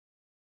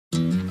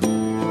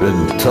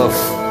Been tough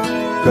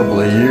couple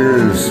of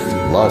years,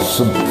 lost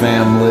some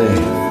family.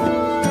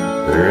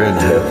 They're in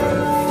heaven.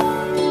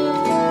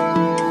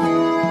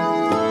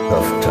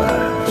 Tough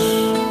times.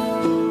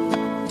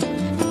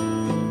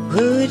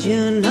 Would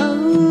you know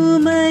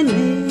my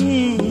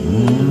name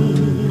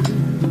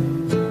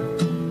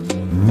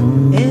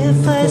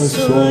if I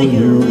saw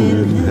you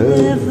in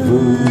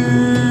heaven?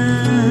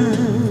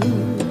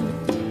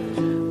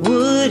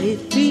 Would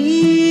it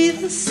be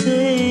the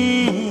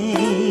same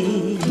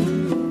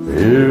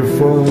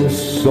If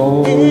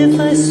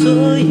I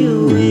saw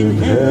you in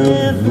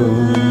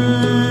heaven?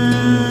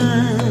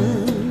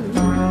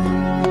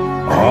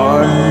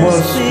 I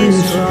must be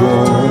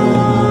strong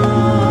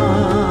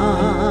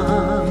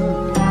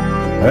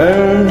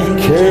and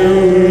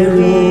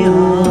carry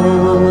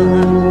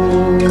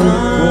on,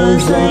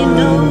 'cause I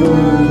know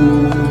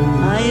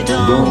I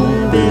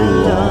don't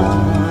belong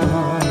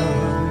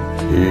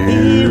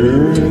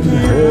here in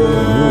heaven.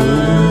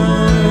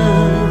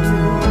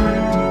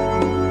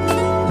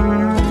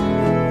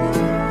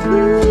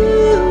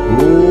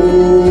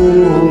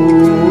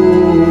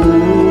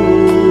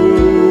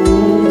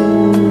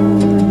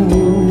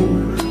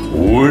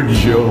 Would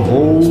you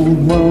hold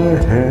my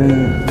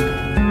hand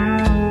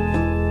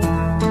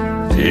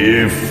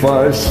if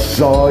I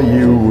saw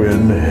you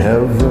in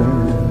heaven?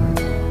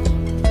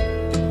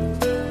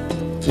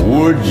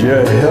 Would you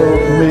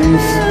help me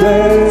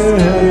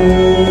stand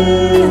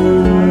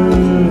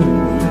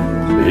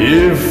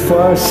if I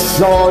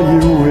saw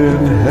you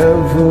in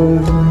heaven?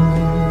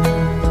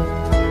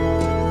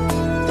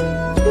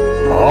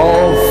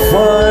 I'll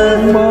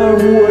find my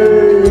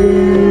way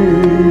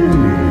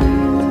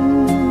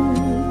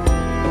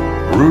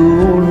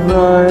through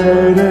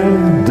night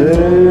and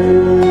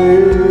day,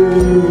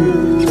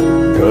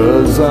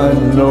 'cause I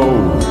know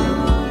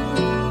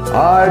I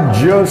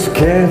just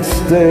can't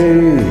stay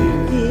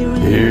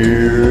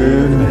here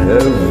in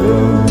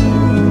heaven.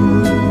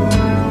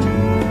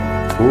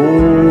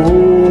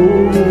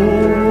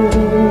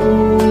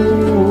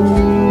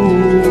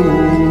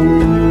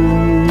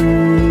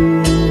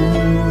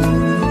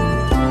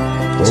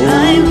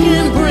 Time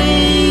can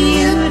bring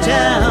you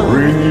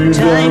down,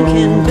 time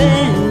can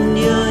bend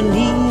your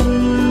knees.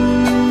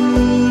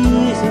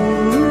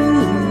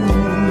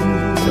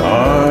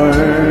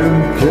 Time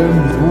can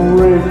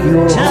break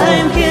your heart.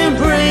 Time can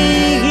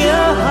break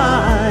your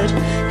heart.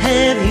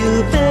 Have you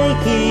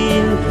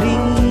begging,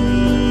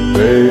 please?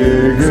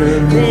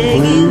 Begging,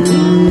 Begging,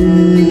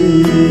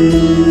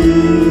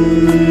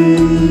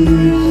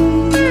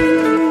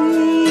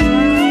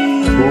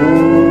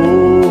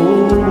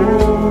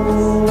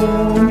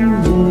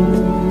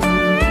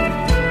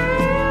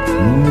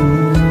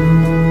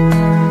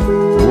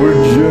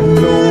 would you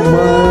know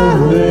my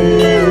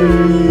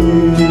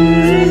name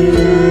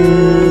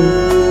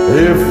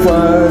if I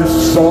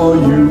saw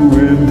you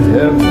in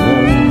heaven?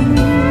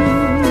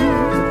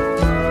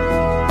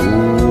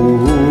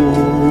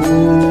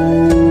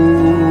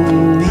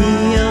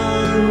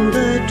 beyond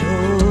the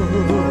door,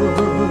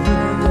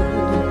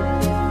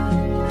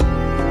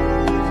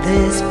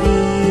 there's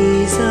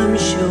peace, I'm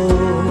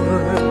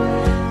sure,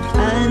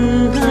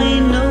 and I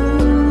know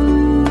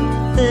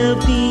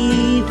there'll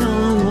be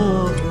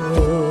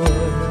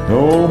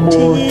no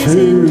more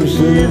Tears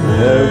in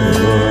heaven.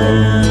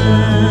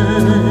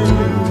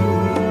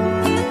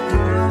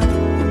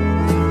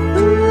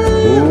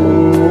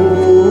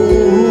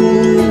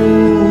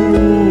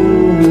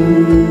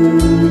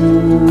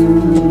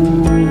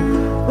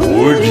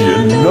 Would you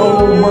know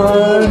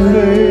my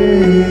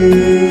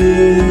name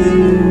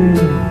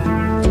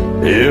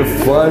if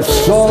I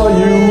saw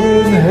you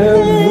in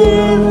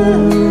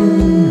heaven?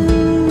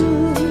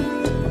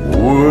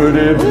 Would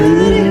it be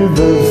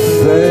the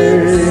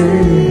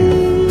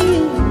same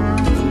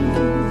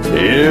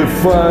if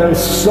I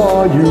saw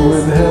you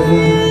in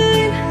heaven?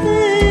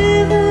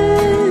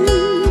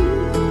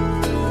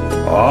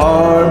 I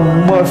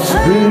must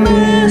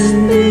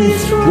be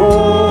strong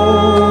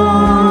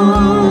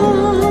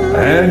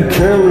and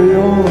carry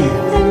on,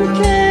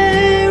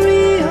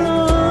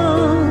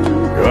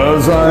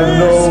 'cause I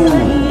know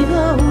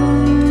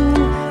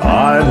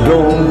I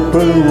don't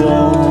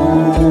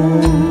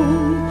belong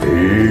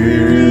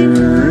here in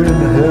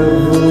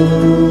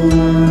heaven.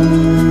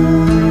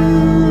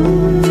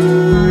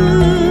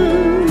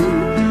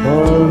 I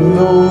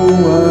know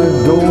I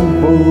don't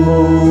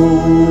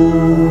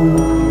belong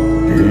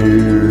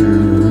here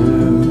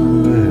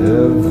in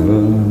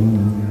heaven.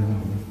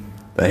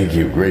 Thank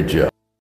you, great job.